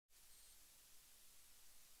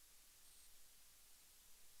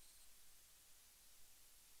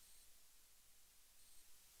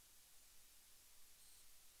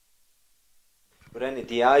We're in the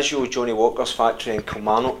Diageo Johnnie Walker's factory in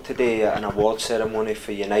Kilmarnock today at an award ceremony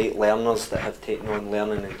for Unite learners that have taken on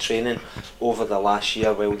learning and training over the last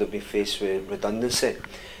year while they've been faced with redundancy.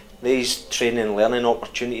 These training and learning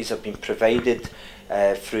opportunities have been provided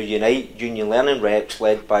through Unite Union Learning Reps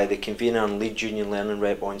led by the convener and lead Union Learning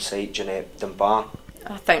Rep on site, Jeanette Dunbar.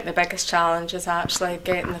 I think the biggest challenge is actually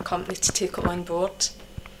getting the company to take it on board.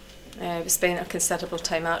 We spent a considerable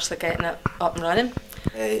time actually getting it up and running.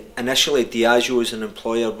 Initially, Diageo as an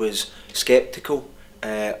employer was sceptical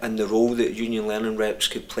in the role that Union Learning Reps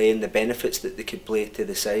could play and the benefits that they could play to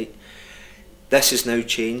the site. This has now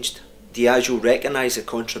changed. Diageo recognise the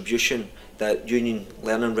contribution that Union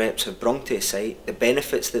Learning Reps have brought to the site, the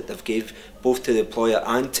benefits that they've gave both to the employer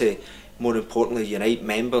and to, more importantly, Unite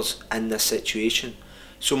members in this situation.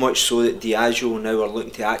 So much so that Diageo now are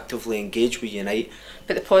looking to actively engage with Unite.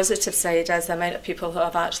 But the positive side is the amount of people who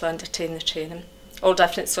have actually undertaken the training. All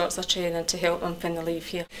different sorts of training to help them when they leave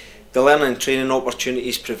here. The learning and training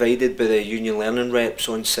opportunities provided by the Union Learning Reps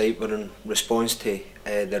on site were in response to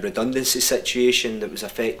the redundancy situation that was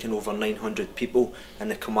affecting over 900 people in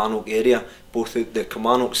the Kilmarnock area, both at the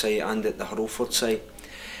Kilmarnock site and at the Hurlford site.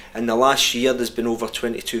 In the last year there's been over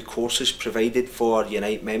 22 courses provided for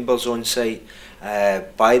Unite members on site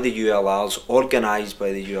by the ULRs, organised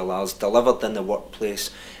by the ULRs, delivered in the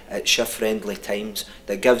workplace at shift-friendly times,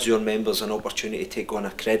 that gives your members an opportunity to take on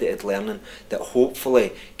accredited learning that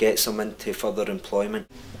hopefully gets them into further employment.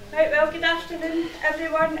 Right, well, good afternoon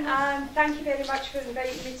everyone, and thank you very much for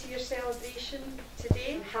inviting me to your celebration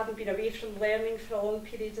today. Having been away from learning for a long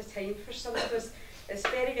period of time, for some of us it's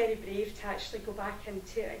very, very brave to actually go back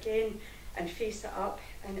into it again and face it up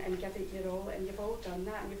and give it your all, and you've all done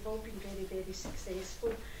that and you've all been very, very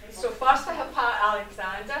successful. So first I have Pat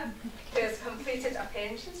Alexander, who has completed a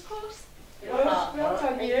pensions course. Well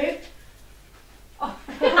done you. It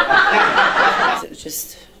was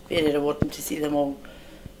just very rewarding to see them all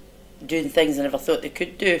doing things I never thought they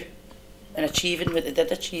could do and achieving what they did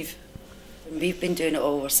achieve. And we've been doing it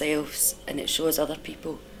all ourselves, and it shows other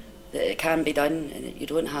people that it can be done and that you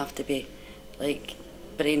don't have to be like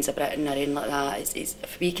brains of Britain or anything like that.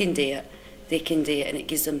 If we can do it, they can do it, and it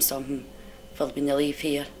gives them something for when they leave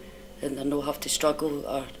here and they'll not have to struggle,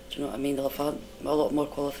 or do you know what I mean, they'll have a lot more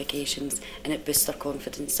qualifications and it boosts their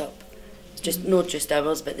confidence up. It's just not just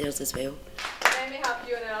ours but theirs as well. Then we have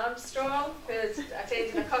Fiona Armstrong, who is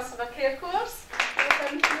attending a customer care course. Well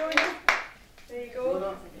done, Fiona. There you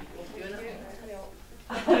go.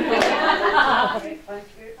 Thank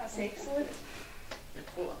you, that's excellent.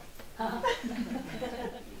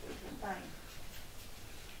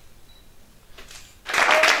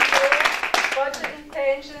 Budgeting,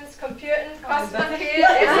 pensions, computing, customer care.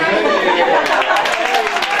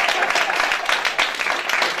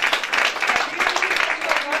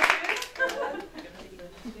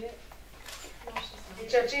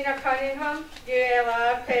 Georgina Cunningham,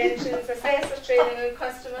 ULR, pensions, assessor training and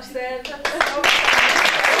customer service.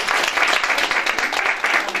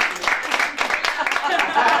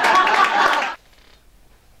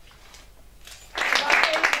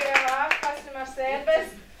 Customer service,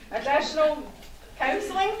 additional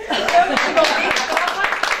counselling.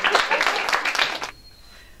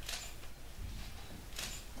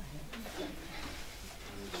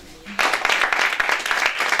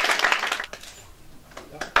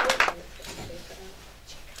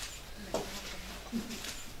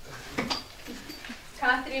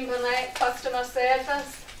 Catherine Burnett, customer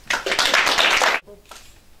service.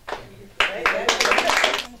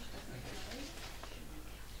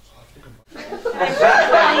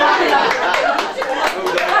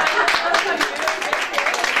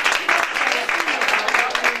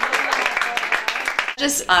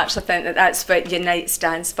 just actually think that that's what Unite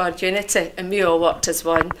stands for, unity, and we all worked as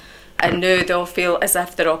one, and now they all feel as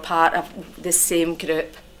if they're all part of the same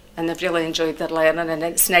group and they've really enjoyed their learning, and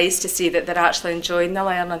it's nice to see that they're actually enjoying the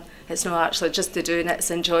learning. It's not actually just the doing it,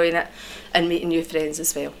 it's enjoying it and meeting new friends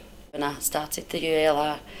as well. When I started the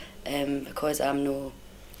ULR, because I'm no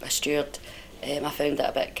a steward, I found it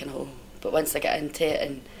a bit kind of, but once I got into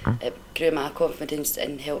it, and it grew my confidence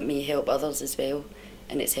and helped me help others as well,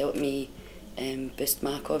 and it's helped me boost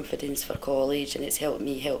my confidence for college, and it's helped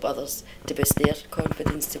me help others to boost their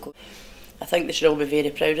confidence to go. I think they should all be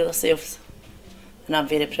very proud of themselves, and I'm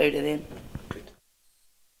very proud of them.